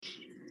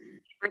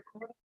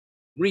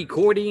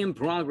Recording in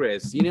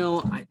progress. You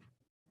know, your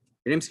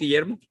name's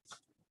Guillermo?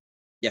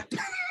 Yeah.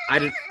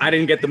 I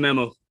didn't get the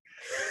memo.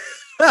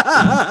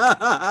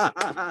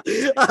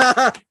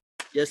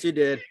 Yes, you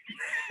did.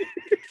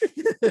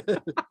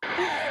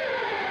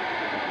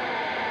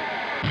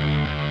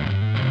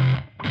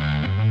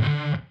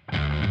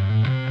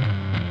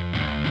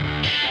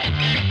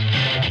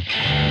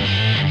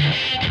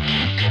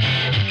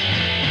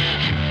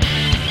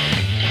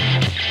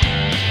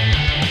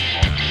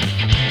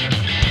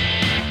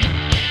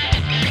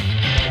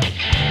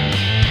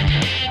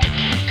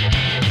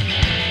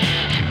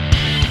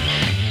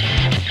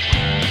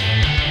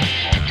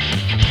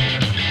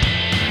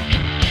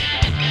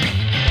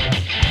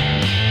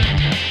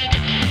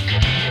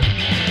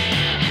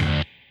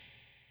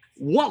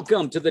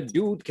 Welcome to the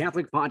Dude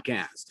Catholic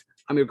Podcast.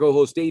 I'm your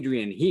co-host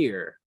Adrian,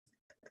 here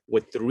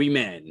with three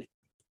men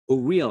who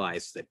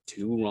realize that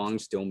two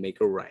wrongs don't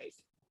make a right,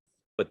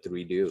 but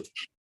three do.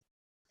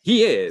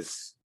 He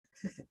is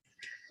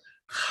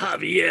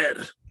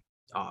Javier.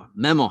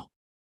 Memo.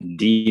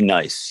 D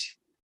nice.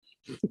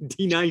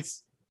 D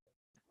nice.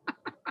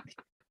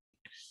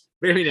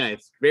 Very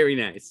nice. Very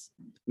nice.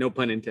 No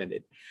pun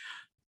intended.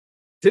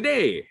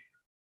 Today,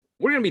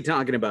 we're going to be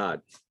talking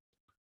about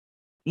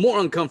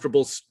more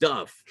uncomfortable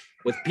stuff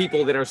with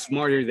people that are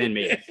smarter than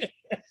me.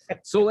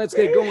 So let's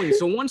get going.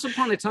 So once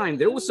upon a time,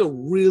 there was a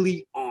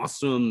really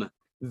awesome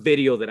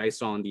video that I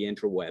saw on the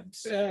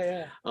interwebs.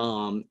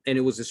 And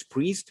it was this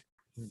priest,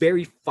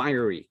 very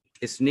fiery.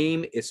 His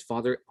name is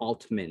Father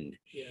Altman.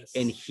 Yes.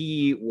 And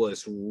he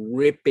was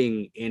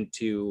ripping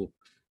into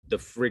the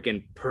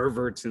freaking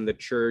perverts in the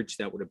church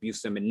that would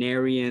abuse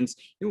seminarians.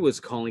 He was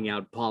calling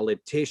out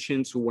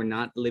politicians who were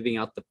not living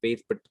out the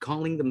faith, but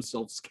calling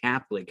themselves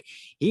Catholic.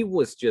 He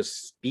was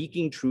just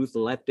speaking truth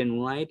left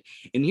and right.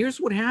 And here's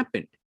what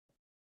happened.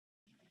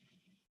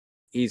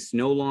 He's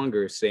no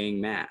longer saying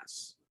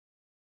mass.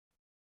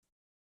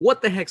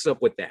 What the heck's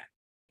up with that?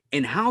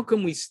 And how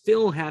can we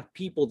still have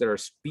people that are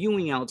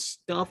spewing out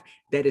stuff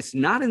that is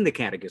not in the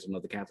catechism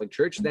of the Catholic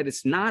Church, that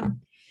is not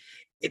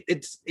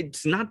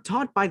it's not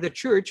taught by the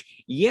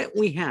church, yet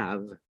we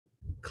have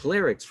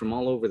clerics from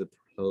all over the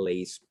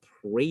place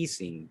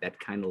praising that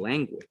kind of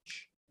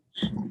language.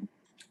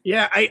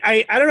 Yeah,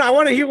 I don't know. I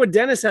want to hear what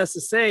Dennis has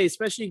to say,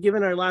 especially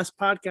given our last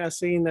podcast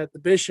saying that the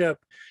bishop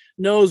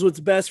knows what's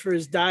best for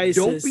his diocese.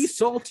 Don't be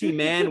salty,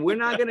 man. We're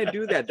not going to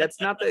do that. That's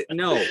not the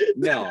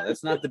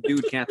that's not the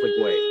Dude Catholic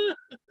way.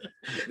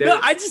 No,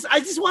 I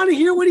just want to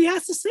hear what he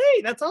has to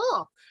say. That's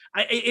all.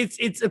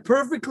 It's a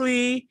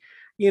perfectly,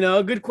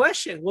 good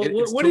question. What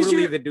totally is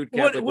your the Dude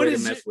Catholic way to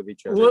mess with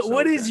each other?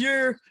 What is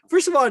your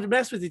first of all to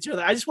mess with each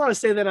other? I just want to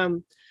say that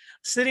I'm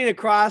sitting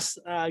across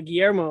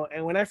Guillermo,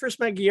 and when I first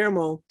met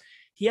Guillermo,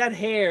 he had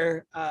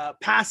hair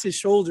past his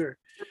shoulder.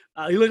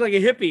 He looked like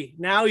a hippie.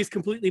 Now he's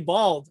completely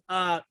bald.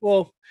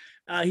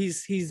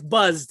 He's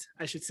buzzed,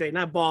 I should say,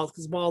 not bald,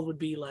 because bald would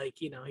be like,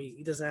 he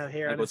doesn't have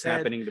hair on his head.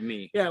 What's happening to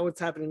me? Yeah, what's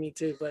happening to me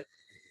too.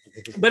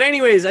 But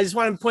anyways, I just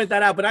want to point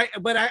that out. But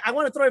I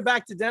want to throw it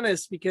back to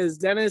Dennis, because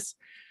Dennis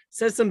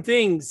said some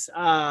things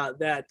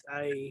that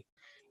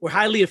were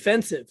highly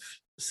offensive.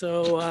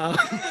 So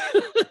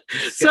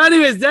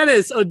anyways,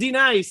 Dennis, D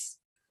nice.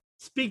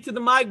 Speak to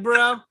the mic,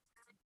 bro.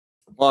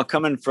 Well,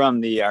 coming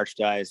from the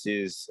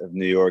Archdiocese of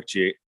New York,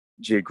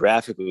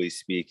 geographically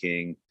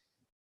speaking,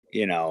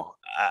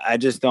 I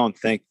just don't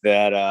think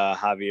that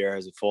Javier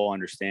has a full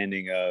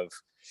understanding of,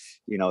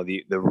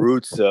 the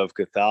roots of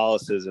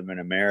Catholicism in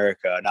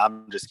America. And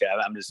I'm just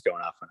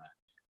going off on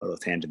a little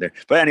tangent there.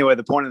 But anyway,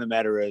 the point of the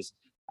matter is,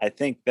 I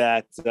think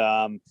that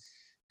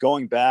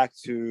going back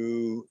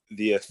to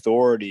the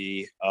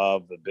authority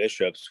of the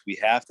bishops, we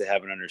have to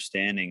have an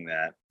understanding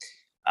that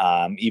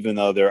even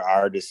though there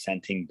are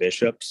dissenting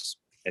bishops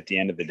at the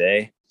end of the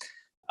day,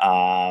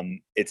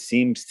 it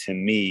seems to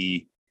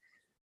me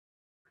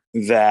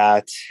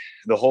that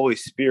the Holy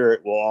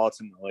Spirit will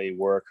ultimately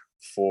work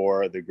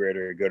for the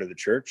greater good of the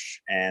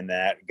church, and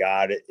that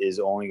God is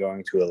only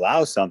going to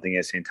allow something,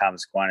 as St.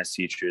 Thomas Aquinas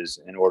teaches,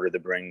 in order to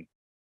bring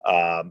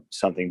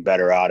something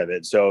better out of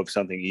it. So if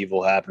something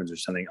evil happens or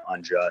something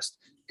unjust,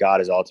 God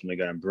is ultimately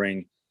going to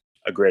bring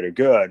a greater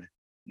good.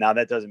 Now,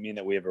 that doesn't mean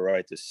that we have a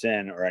right to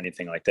sin or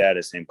anything like that,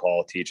 as St.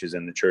 Paul teaches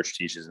and the church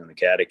teaches in the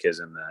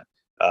catechism,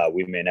 that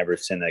we may never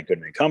sin, that good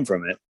may come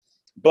from it.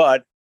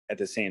 But at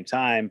the same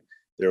time,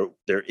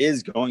 there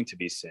is going to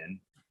be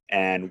sin.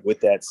 And with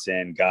that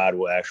sin, God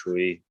will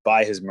actually,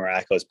 by his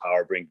miraculous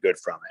power, bring good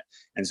from it.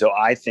 And so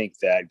I think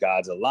that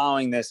God's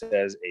allowing this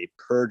as a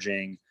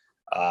purging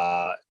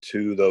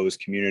to those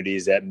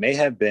communities that may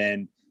have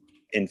been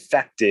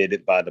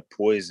infected by the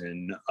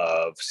poison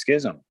of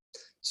schism.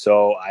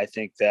 So I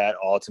think that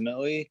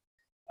ultimately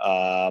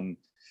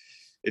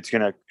it's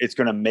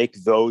gonna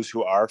make those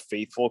who are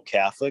faithful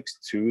Catholics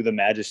to the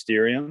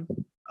magisterium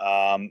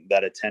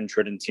that attend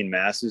Tridentine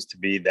masses to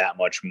be that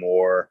much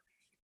more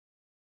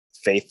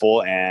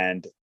faithful,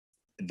 and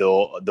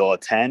they'll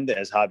attend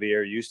as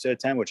Javier used to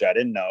attend, which I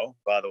didn't know,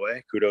 by the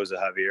way. Kudos to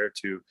Javier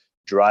to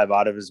drive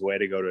out of his way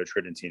to go to a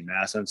Tridentine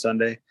mass on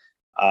Sunday.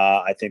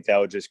 I think that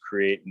would just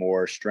create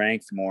more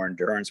strength, more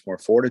endurance, more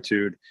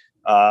fortitude.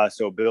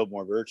 So build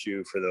more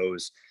virtue for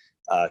those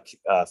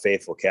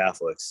faithful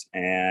Catholics.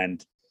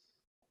 And,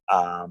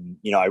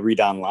 I've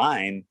read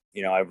online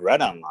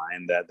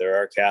that there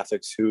are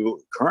Catholics who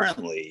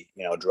currently,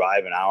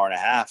 drive an hour and a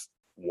half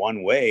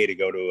one way to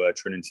go to a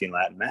Tridentine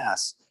Latin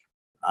Mass.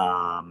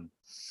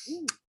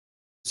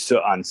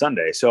 So on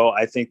Sunday. So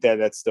I think that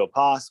that's still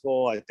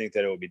possible. I think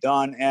that it will be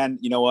done. And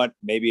you know what?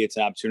 Maybe it's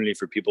an opportunity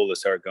for people to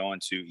start going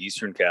to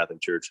Eastern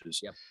Catholic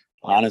churches. Yep.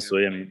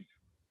 Honestly, I mean,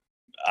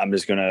 I'm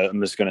just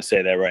gonna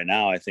say that right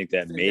now. I think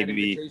that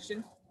maybe, I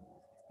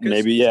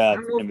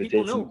don't know if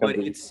people know, but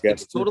it's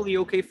together. totally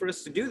okay for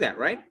us to do that,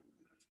 right?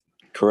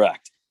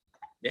 Correct.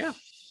 Yeah.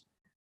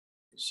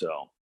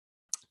 So,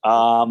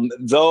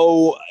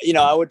 though,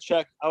 I would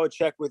check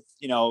with,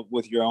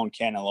 with your own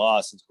canon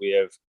law, since we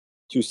have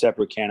two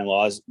separate canon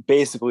laws,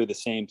 basically the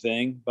same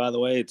thing, by the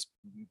way. It's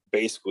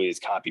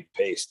copy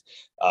paste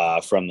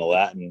from the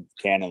Latin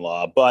canon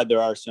law, but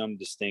there are some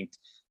distinct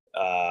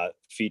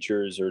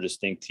features or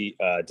distinct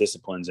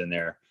disciplines in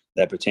there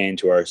that pertain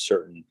to our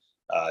certain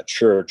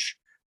church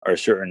or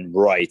certain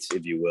rites,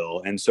 if you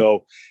will. And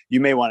so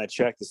you may want to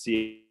check to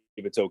see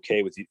if it's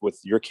okay with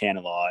your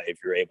canon law. If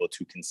you're able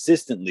to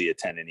consistently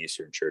attend an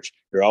Eastern church,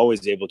 you're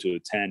always able to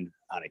attend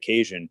on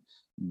occasion,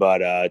 but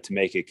to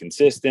make it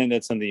consistent,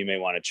 that's something you may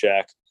want to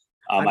check.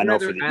 I know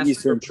for the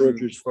Eastern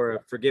churches,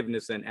 for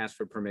forgiveness than ask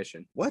for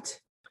permission. What?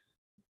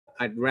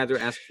 I'd rather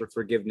ask for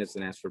forgiveness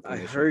than ask for I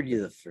permission. heard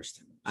you the first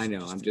time. I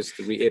know. I'm just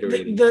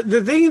reiterating.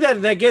 The thing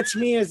that gets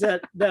me is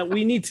that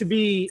we need to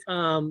be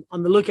on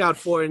the lookout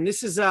for, and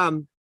this is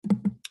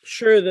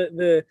sure that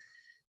the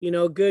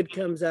good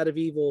comes out of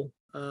evil.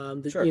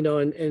 Sure.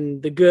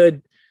 And the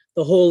good,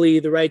 the holy,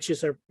 the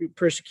righteous are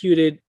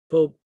persecuted.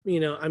 Pope,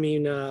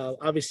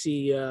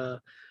 obviously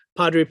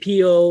Padre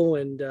Pio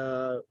and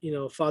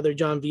Father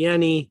John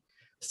Vianney,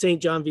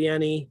 Saint John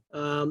Vianney.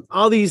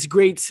 All these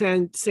great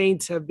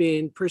saints have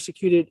been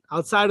persecuted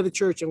outside of the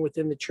church and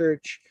within the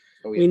church.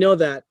 Oh, yeah. We know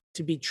that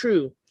to be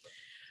true.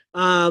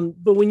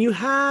 But when you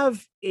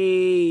have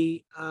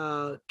you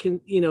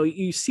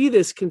see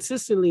this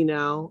consistently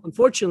now.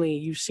 Unfortunately,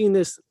 you've seen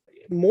this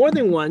more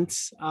than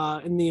once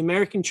in the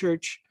American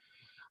church.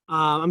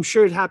 I'm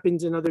sure it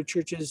happens in other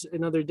churches,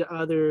 in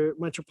other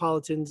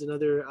metropolitans and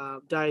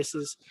other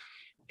dioceses.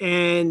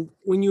 And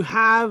when you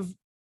have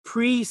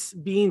priests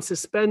being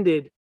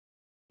suspended,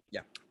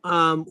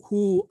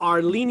 who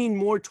are leaning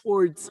more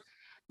towards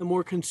the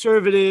more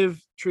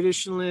conservative,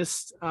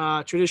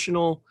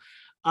 traditional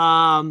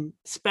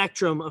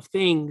spectrum of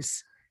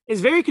things,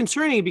 is very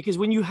concerning, because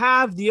when you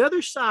have the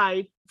other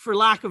side, for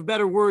lack of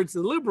better words,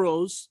 the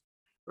liberals,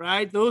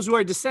 right, those who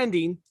are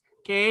descending,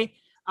 okay,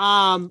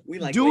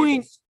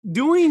 doing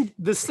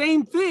the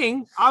same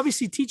thing,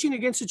 obviously teaching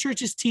against the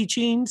church's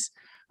teachings.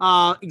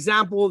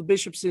 Example of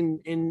bishops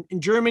in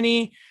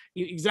Germany.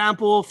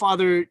 Example,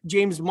 Father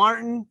James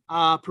Martin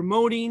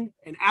promoting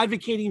and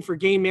advocating for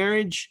gay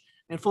marriage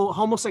and full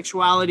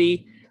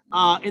homosexuality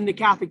in the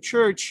Catholic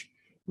Church.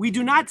 We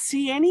do not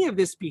see any of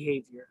this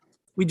behavior.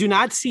 We do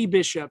not see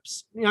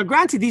bishops.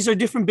 Granted, these are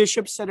different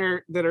bishops that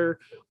are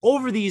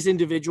over these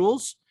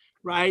individuals,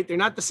 right? They're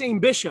not the same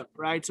bishop,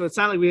 right? So it's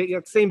not like we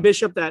have the same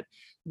bishop that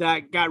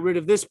got rid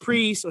of this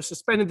priest or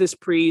suspended this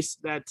priest,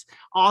 that's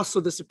also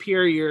the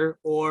superior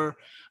or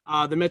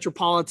the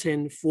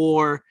metropolitan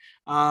for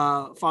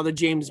Father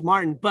James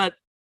Martin. But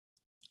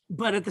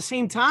at the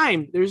same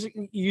time,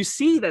 you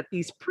see that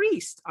these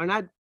priests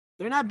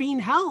they're not being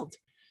held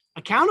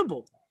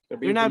accountable. They're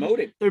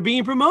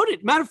being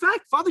promoted. Matter of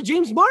fact, Father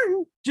James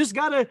Martin just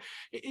got an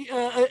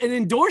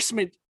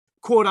endorsement,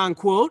 quote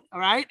unquote, all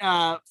right,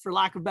 for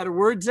lack of better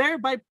words there,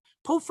 by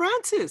Pope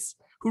Francis,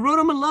 who wrote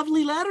him a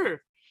lovely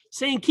letter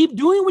saying, keep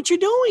doing what you're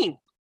doing,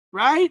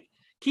 right?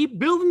 Keep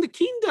building the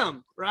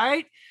kingdom,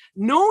 right?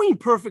 Knowing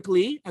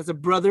perfectly, as a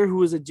brother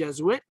who is a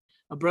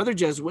brother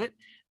Jesuit,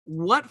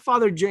 what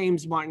Father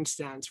James Martin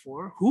stands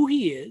for, who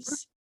he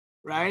is,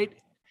 right?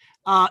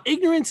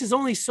 Ignorance is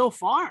only so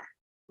far,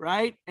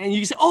 right? And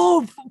you say,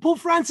 oh, Pope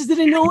Francis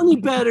didn't know any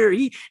better.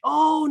 He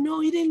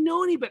didn't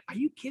know any better. Are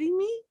you kidding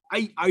me?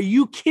 Are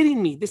you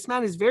kidding me? This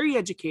man is very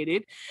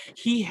educated.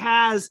 He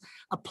has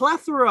a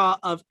plethora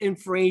of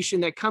information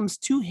that comes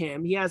to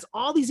him. He has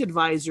all these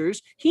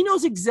advisors. He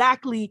knows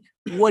exactly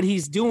what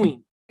he's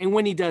doing and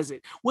when he does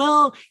it.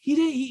 Well, he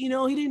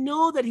didn't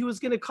know that he was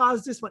going to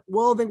cause this.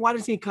 Well, then why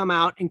doesn't he come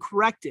out and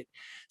correct it?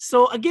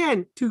 So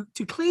again, to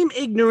claim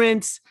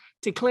ignorance,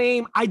 to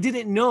claim I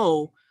didn't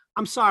know,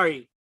 I'm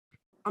sorry.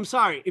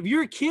 If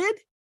you're a kid,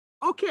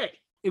 okay.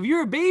 If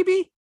you're a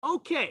baby,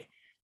 okay.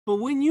 But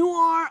when you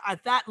are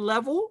at that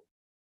level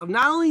of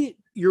not only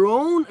your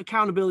own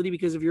accountability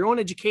because of your own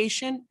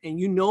education and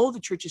you know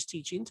the church's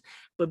teachings,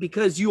 but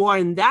because you are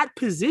in that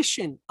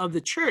position of the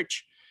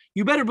church,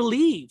 you better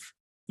believe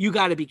you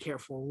got to be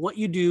careful in what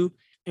you do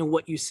and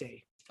what you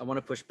say. I want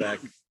to push back.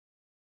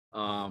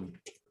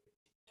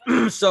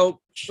 So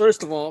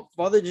first of all,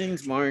 Father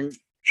James Martin,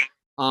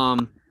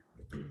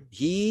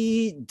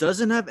 he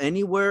doesn't have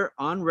anywhere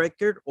on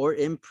record or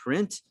in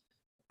print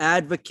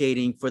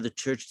advocating for the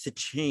church to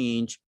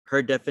change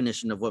her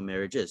definition of what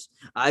marriage is.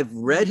 I've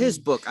read his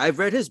book.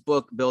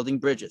 Building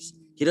Bridges.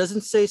 He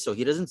doesn't say so.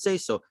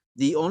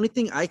 The only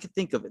thing I could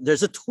think of,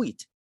 there's a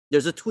tweet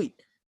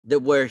that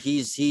where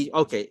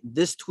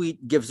this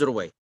tweet gives it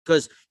away.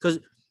 Because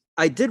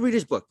I did read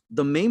his book.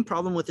 The main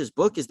problem with his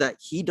book is that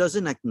he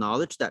doesn't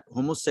acknowledge that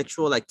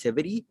homosexual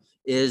activity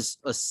is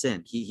a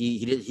sin.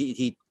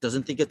 He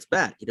doesn't think it's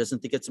bad. He doesn't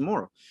think it's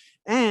immoral.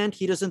 And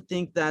he doesn't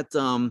think that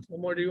What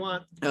more do you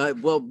want?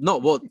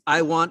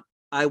 I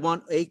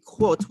want a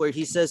quote where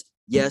he says,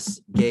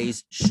 yes,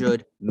 gays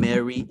should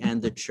marry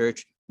and the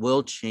church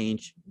will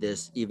change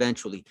this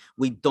eventually.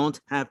 We don't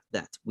have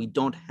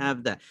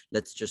that.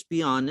 Let's just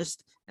be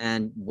honest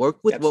and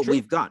work with what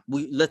we've got.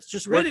 Let's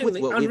just work with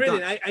what we've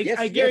got.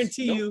 I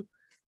guarantee you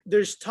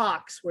there's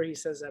talks where he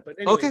says that. But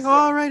anyways, okay,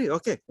 alrighty,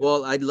 okay.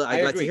 Well, I'd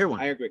like to hear one.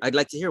 I agree. I'd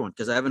like to hear one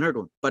because I haven't heard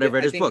one, but I've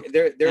read his book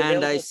They're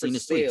and I've available seen for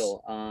his tweets.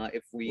 sale.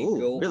 If we Ooh,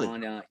 go really?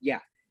 on,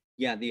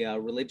 the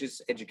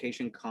Religious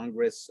Education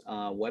Congress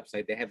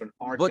website, they have an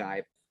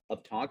archive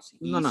of talks.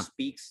 He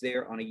speaks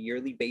there on a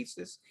yearly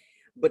basis.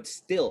 But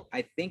still,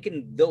 I think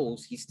in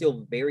those, he's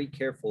still very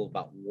careful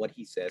about what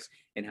he says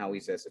and how he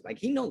says it. Like,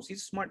 he knows,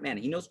 he's a smart man.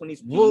 He knows when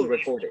he's being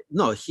recorded.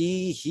 No,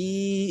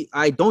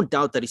 I don't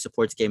doubt that he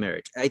supports gay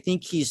marriage. I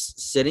think he's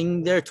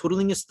sitting there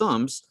twiddling his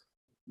thumbs,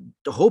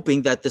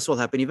 hoping that this will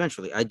happen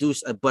eventually. I do,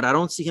 but I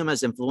don't see him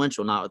as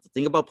influential. Now, the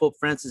thing about Pope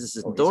Francis'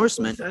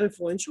 endorsement. Is that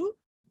influential?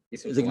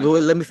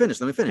 Let me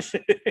finish. Let me finish.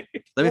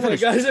 Let me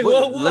finish.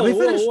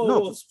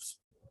 No.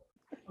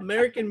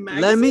 American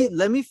Magazine.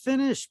 Let me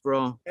finish,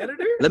 bro.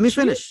 Editor? Let me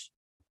finish.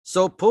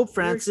 So Pope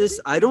Francis,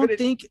 I don't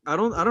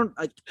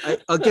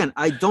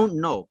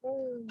know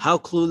how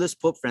clueless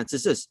Pope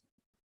Francis is.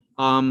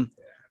 I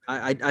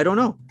don't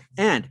know.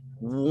 And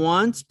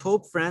once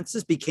Pope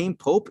Francis became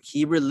Pope,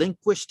 he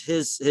relinquished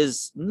his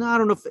I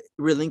don't know if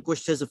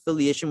relinquished his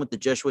affiliation with the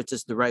Jesuits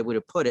is the right way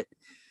to put it,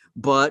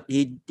 but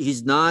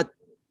he's not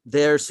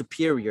their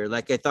superior.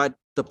 Like I thought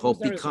the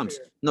Pope becomes.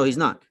 No, he's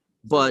not.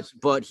 But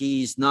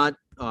he's not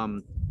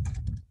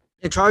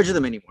in charge of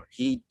them anymore.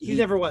 He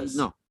never was.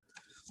 No,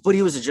 but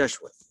he was a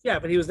Jesuit. Yeah,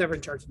 but he was never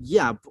in charge.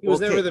 Yeah, he was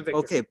never the victor.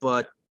 Okay,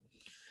 but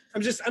I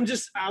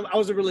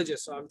was a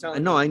religious, so I'm telling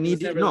you. No, I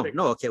need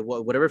no. Okay,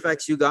 whatever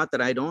facts you got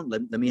that I don't,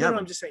 let me have. No, them.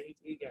 I'm just saying.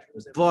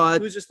 But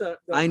he was just the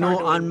I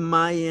know on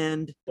my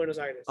end. Buenos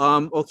Aires.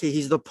 Okay,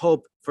 he's the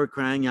Pope for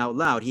crying out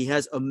loud. He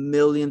has a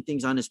million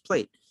things on his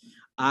plate.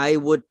 I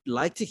would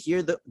like to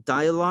hear the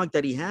dialogue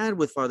that he had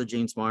with Father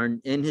James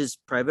Martin in his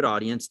private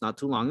audience not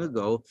too long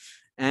ago.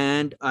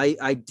 And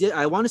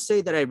I want to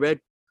say that I read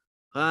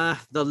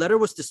the letter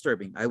was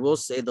disturbing. I will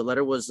say the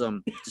letter was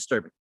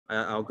disturbing.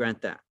 I'll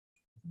grant that.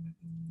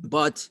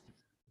 But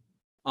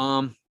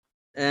and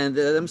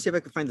let me see if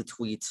I can find the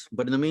tweet.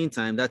 But in the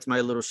meantime, that's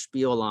my little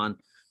spiel on,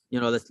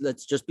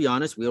 let's just be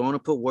honest. We don't want to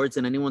put words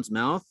in anyone's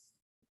mouth.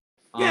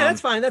 Yeah,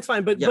 that's fine.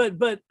 But we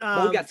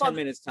got 10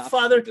 minutes.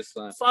 Father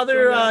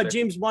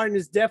James Martin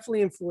is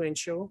definitely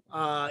influential.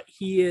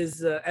 He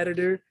is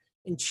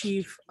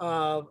editor-in-chief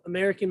of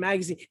American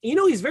Magazine. And,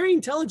 he's very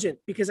intelligent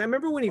because I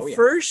remember when he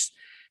first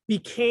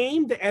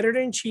became the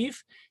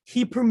editor-in-chief,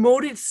 he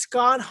promoted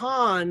Scott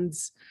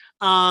Hahn's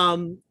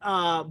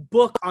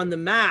book on the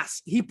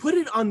mass. He put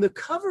it on the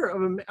cover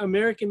of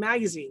American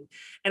Magazine.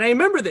 And I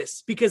remember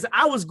this because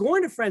I was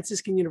going to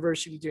Franciscan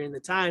University during the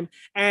time.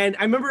 And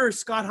I remember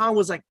Scott Hahn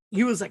was like,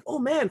 oh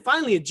man,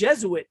 finally a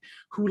Jesuit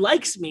who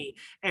likes me.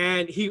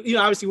 And he,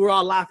 obviously we're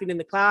all laughing in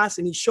the class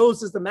and he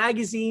shows us the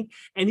magazine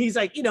and he's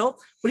like,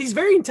 but he's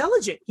very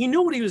intelligent. He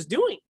knew what he was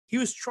doing. He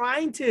was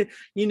trying to,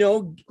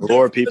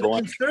 lure people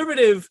the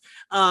conservative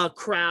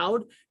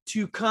crowd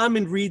to come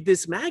and read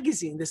this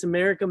magazine, this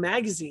America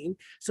magazine,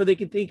 so they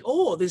can think,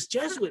 oh, this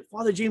Jesuit,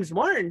 Father James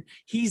Martin,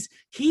 he's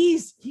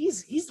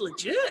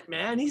legit,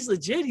 man. He's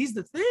legit. He's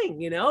the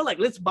thing, like,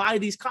 let's buy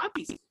these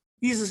copies.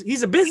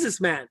 He's a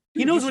businessman.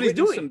 He knows what he's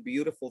doing. Some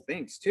beautiful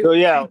things too. So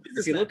yeah,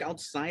 if you look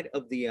outside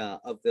of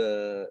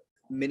the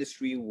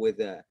ministry with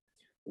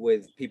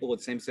people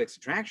with same-sex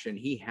attraction,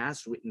 he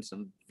has written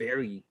some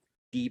very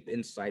deep,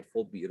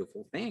 insightful,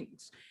 beautiful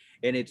things.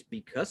 And it's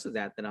because of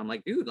that I'm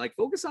like, dude, like,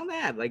 focus on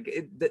that. Like,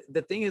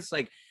 the thing is,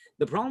 like,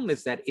 the problem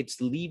is that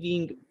it's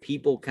leaving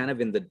people kind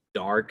of in the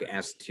dark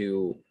as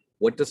to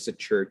what does the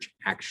church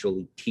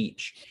actually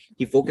teach.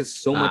 He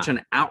focused so much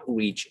on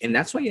outreach, and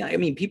that's why,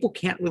 people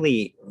can't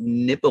really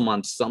nip him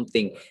on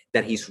something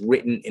that he's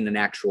written in an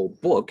actual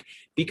book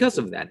because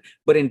of that.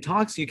 But in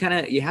talks, you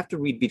have to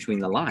read between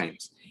the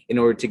lines in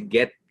order to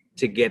get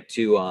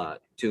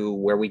to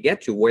where we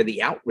get to, where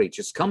the outrage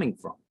is coming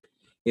from.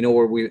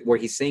 Where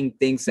he's saying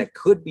things that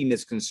could be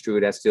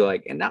misconstrued as to,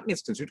 like, and not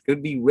misconstrued,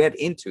 could be read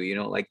into,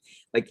 like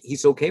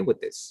he's okay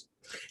with this.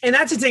 And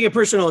not to take a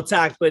personal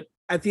attack, but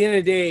at the end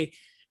of the day,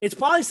 it's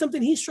probably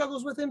something he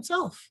struggles with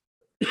himself.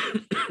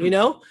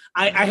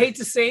 I hate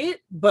to say it,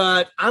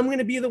 but I'm going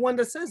to be the one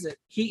that says it.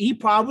 He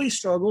probably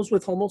struggles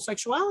with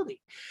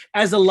homosexuality,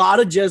 as a lot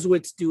of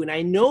Jesuits do. And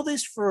I know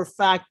this for a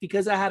fact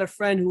because I had a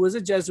friend who was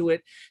a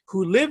Jesuit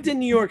who lived in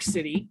New York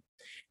City.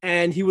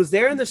 And he was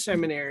there in the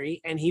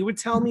seminary, and he would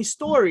tell me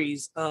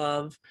stories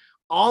of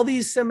all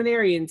these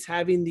seminarians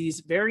having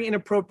these very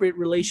inappropriate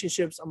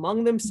relationships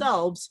among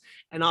themselves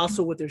and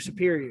also with their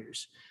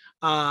superiors.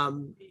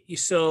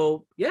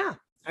 So yeah,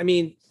 I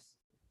mean,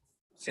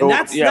 So,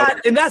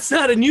 and that's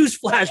not a news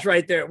flash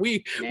right there.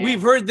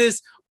 We've heard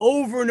this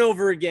over and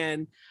over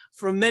again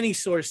from many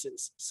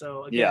sources.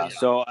 So again,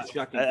 So I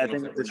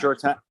think with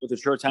the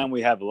short time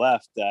we have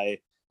left, I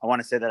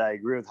want to say that I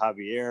agree with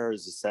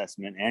Javier's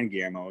assessment and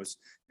Guillermo's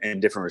in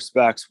different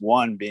respects.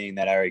 One being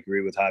that I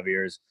agree with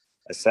Javier's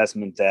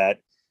assessment that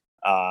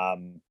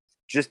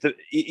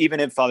even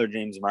if Father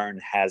James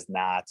Martin has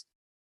not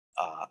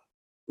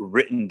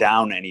written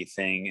down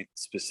anything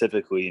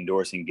specifically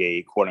endorsing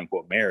gay quote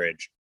unquote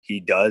marriage, he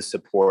does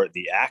support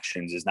the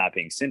actions as not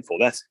being sinful.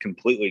 That's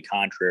completely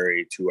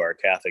contrary to our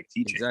Catholic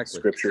teaching,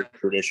 scripture,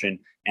 tradition,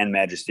 and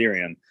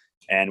magisterium.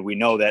 And we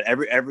know that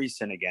every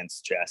sin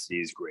against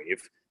chastity is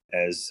grave,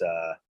 as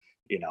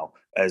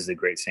as the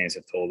great saints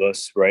have told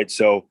us, right?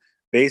 So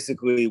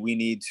basically, we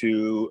need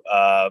to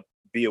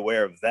be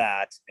aware of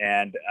that.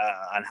 And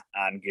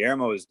on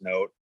Guillermo's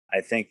note,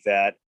 I think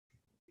that,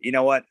 you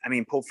know what? I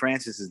mean, Pope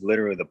Francis is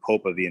literally the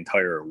Pope of the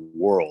entire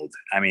world.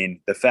 I mean,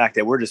 the fact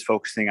that we're just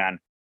focusing on,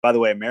 by the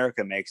way,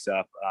 America makes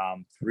up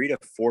 3 to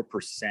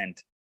 4%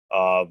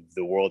 of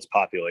the world's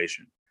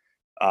population.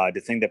 To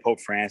think that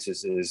Pope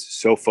Francis is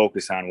so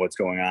focused on what's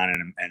going on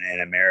in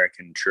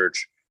American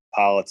church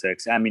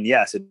politics. I mean,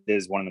 yes, it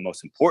is one of the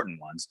most important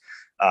ones.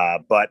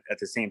 But at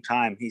the same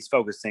time, he's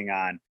focusing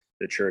on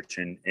the church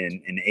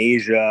in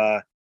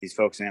Asia. He's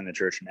focusing on the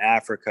church in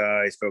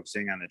Africa. He's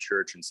focusing on the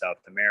church in South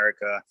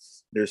America.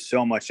 There's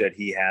so much that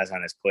he has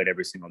on his plate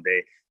every single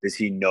day. Does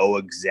he know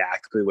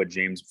exactly what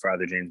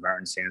Father James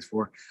Martin stands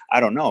for?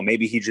 I don't know.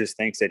 Maybe he just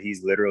thinks that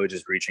he's literally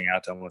just reaching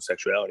out to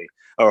homosexuality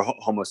or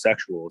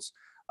homosexuals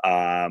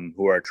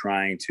who are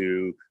trying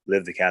to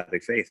live the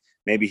Catholic faith.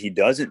 Maybe he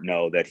doesn't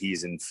know that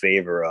he's in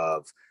favor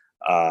of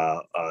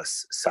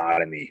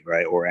sodomy,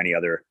 right, or any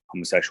other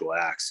homosexual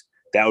acts.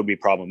 That would be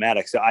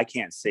problematic. So I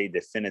can't say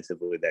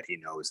definitively that he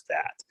knows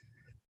that.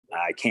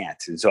 I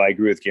can't. And so I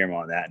agree with Guillermo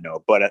on that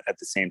note. But at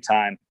the same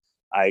time,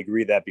 I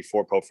agree that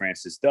before Pope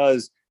Francis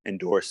does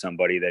endorse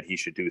somebody, that he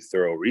should do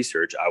thorough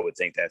research. I would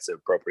think that's the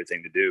appropriate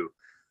thing to do.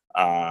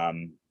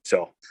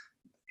 So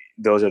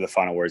those are the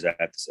final words I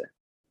have to say.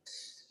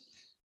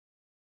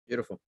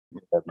 Beautiful.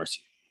 Have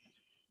mercy.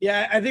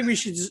 Yeah, I think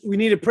we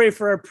need to pray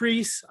for our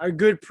priests, our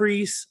good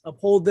priests,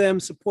 uphold them,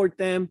 support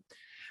them.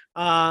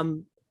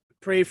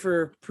 Pray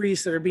for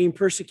priests that are being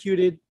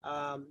persecuted,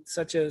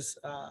 such as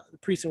the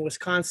priests in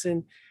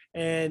Wisconsin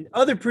and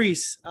other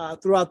priests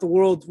throughout the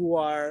world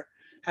who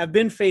have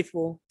been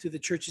faithful to the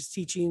church's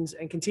teachings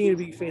and continue to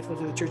be faithful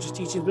to the church's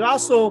teachings, but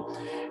also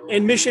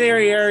in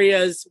missionary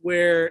areas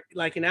where,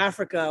 like in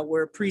Africa,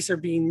 where priests are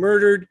being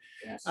murdered,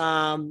 Yes.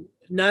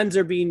 Nuns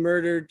are being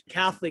murdered,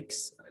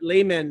 Catholics,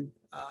 laymen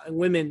and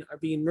women are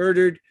being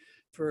murdered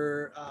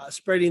for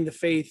spreading the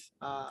faith,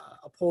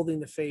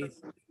 upholding the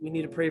faith. We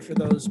need to pray for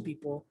those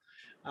people.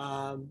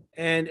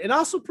 And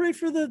also pray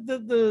for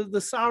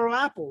the sour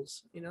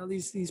apples,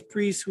 these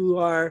priests who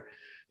are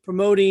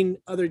promoting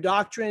other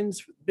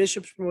doctrines,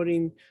 bishops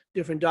promoting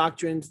different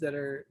doctrines that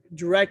are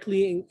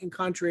directly in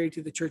contrary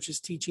to the church's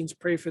teachings.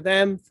 Pray for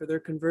them, for their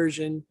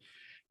conversion,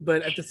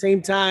 but at the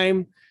same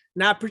time,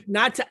 not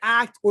to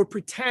act or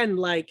pretend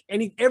like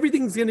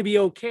everything's going to be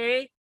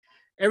okay.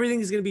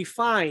 Everything's going to be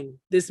fine.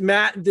 This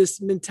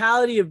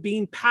mentality of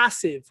being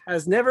passive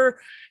has never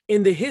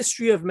in the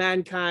history of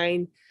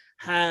mankind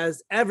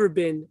has ever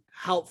been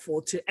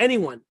helpful to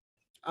anyone.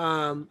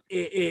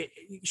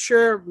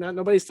 Sure,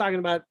 nobody's talking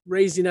about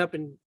raising up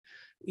and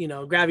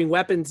grabbing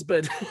weapons,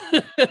 but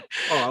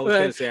I was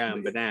gonna say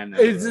I'm banana.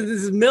 This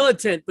is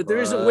militant, but there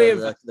is a way of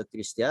the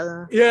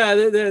Cristiana.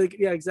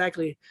 yeah,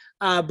 exactly.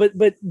 But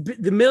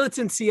the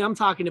militancy I'm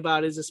talking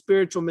about is a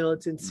spiritual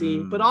militancy,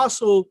 but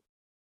also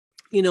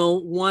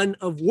one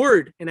of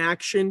word and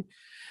action.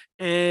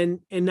 And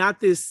not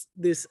this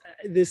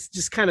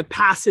just kind of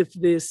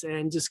passiveness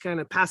and just kind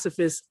of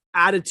pacifist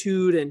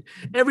attitude and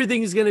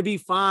everything is going to be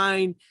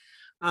fine.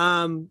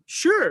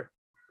 Sure,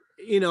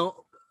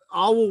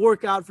 all will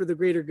work out for the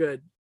greater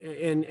good,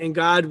 and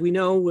God, we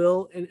know,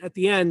 will, and at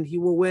the end he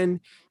will win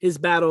his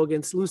battle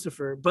against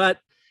Lucifer. But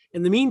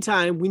in the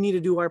meantime, we need to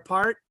do our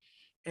part,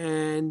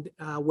 and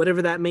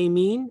whatever that may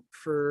mean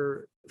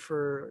for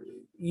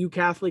you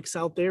Catholics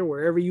out there,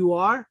 wherever you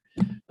are,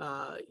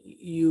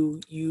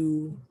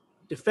 you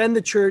defend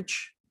the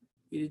church,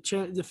 you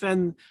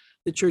defend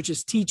the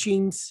church's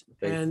teachings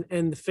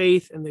and the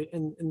faith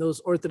and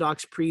those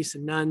Orthodox priests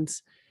and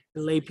nuns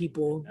and lay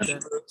people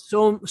that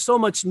so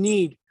much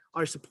need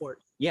our support.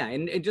 Yeah,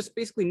 and just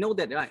basically know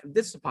that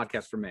this is a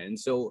podcast for men. And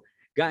so,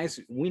 guys,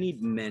 we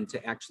need men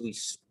to actually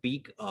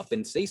speak up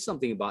and say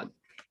something about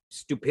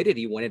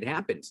stupidity when it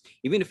happens,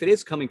 even if it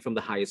is coming from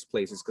the highest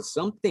places, because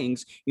some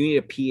things you need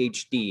a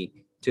PhD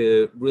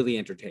to really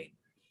entertain.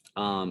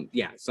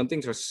 Some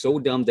things are so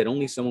dumb that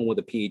only someone with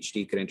a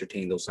PhD could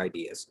entertain those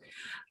ideas.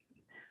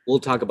 We'll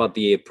talk about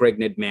the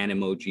pregnant man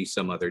emoji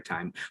some other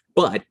time,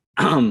 but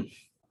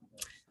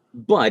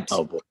But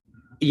Oh boy.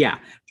 yeah,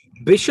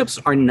 bishops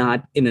are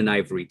not in an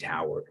ivory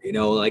tower.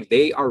 Like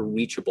they are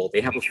reachable.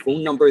 They have a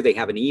phone number, they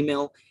have an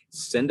email.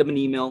 Send them an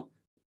email,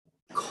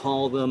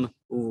 call them,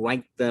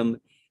 write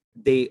them.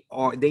 They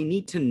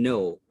need to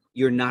know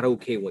you're not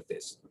okay with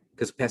this,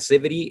 because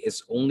passivity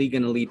is only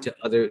going to lead to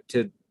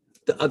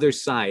the other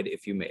side,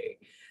 if you may,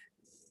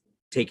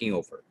 taking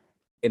over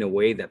in a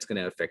way that's going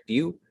to affect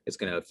you. It's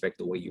going to affect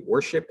the way you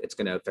worship. It's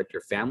going to affect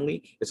your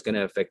family. It's going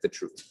to affect the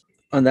truth.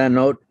 On that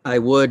note, I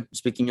would,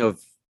 speaking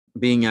of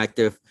being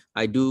active,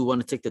 I do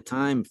want to take the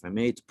time, if I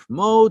may, to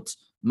promote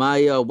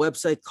my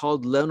website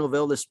called La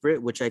Novelle Esprit,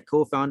 which I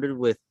co-founded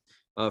with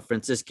a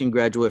Franciscan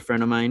graduate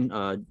friend of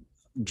mine,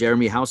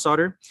 Jeremy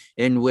Houseotter,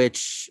 in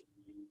which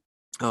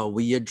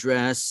we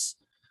address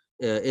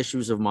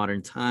issues of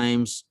modern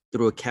times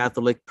through a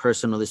Catholic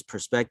personalist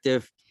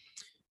perspective.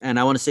 And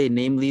I want to say,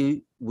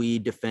 namely, we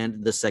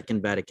defend the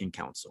Second Vatican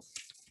Council.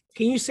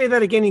 Can you say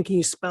that again and can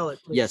you spell it,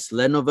 please? Yes,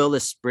 Le Nouvel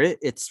Esprit.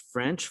 It's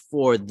French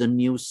for the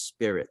new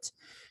spirit.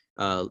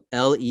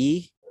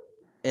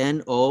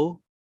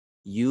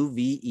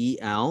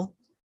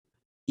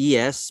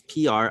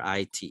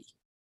 LENOUVELESPRIT.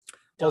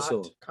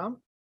 Also, .com?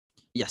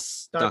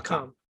 Yes.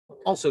 .com.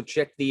 Also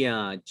check the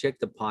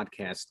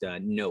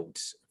podcast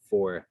notes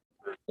for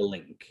the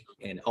link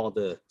and all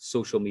the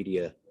social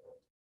media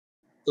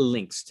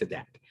links to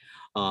that.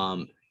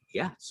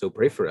 Yeah, so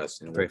pray for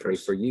us, and we'll pray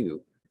for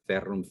you.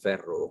 Ferrum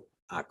ferro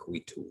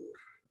aquitur.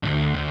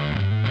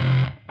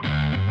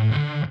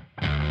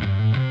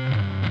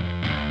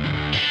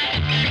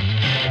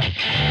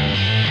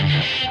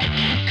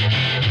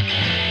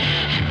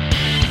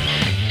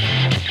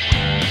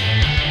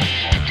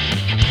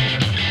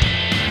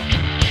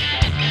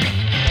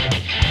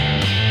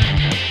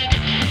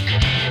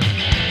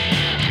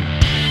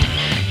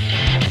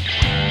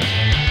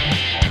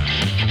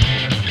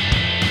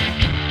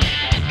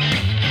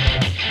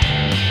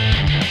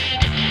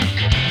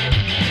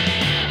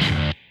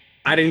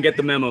 I didn't get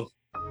the memo.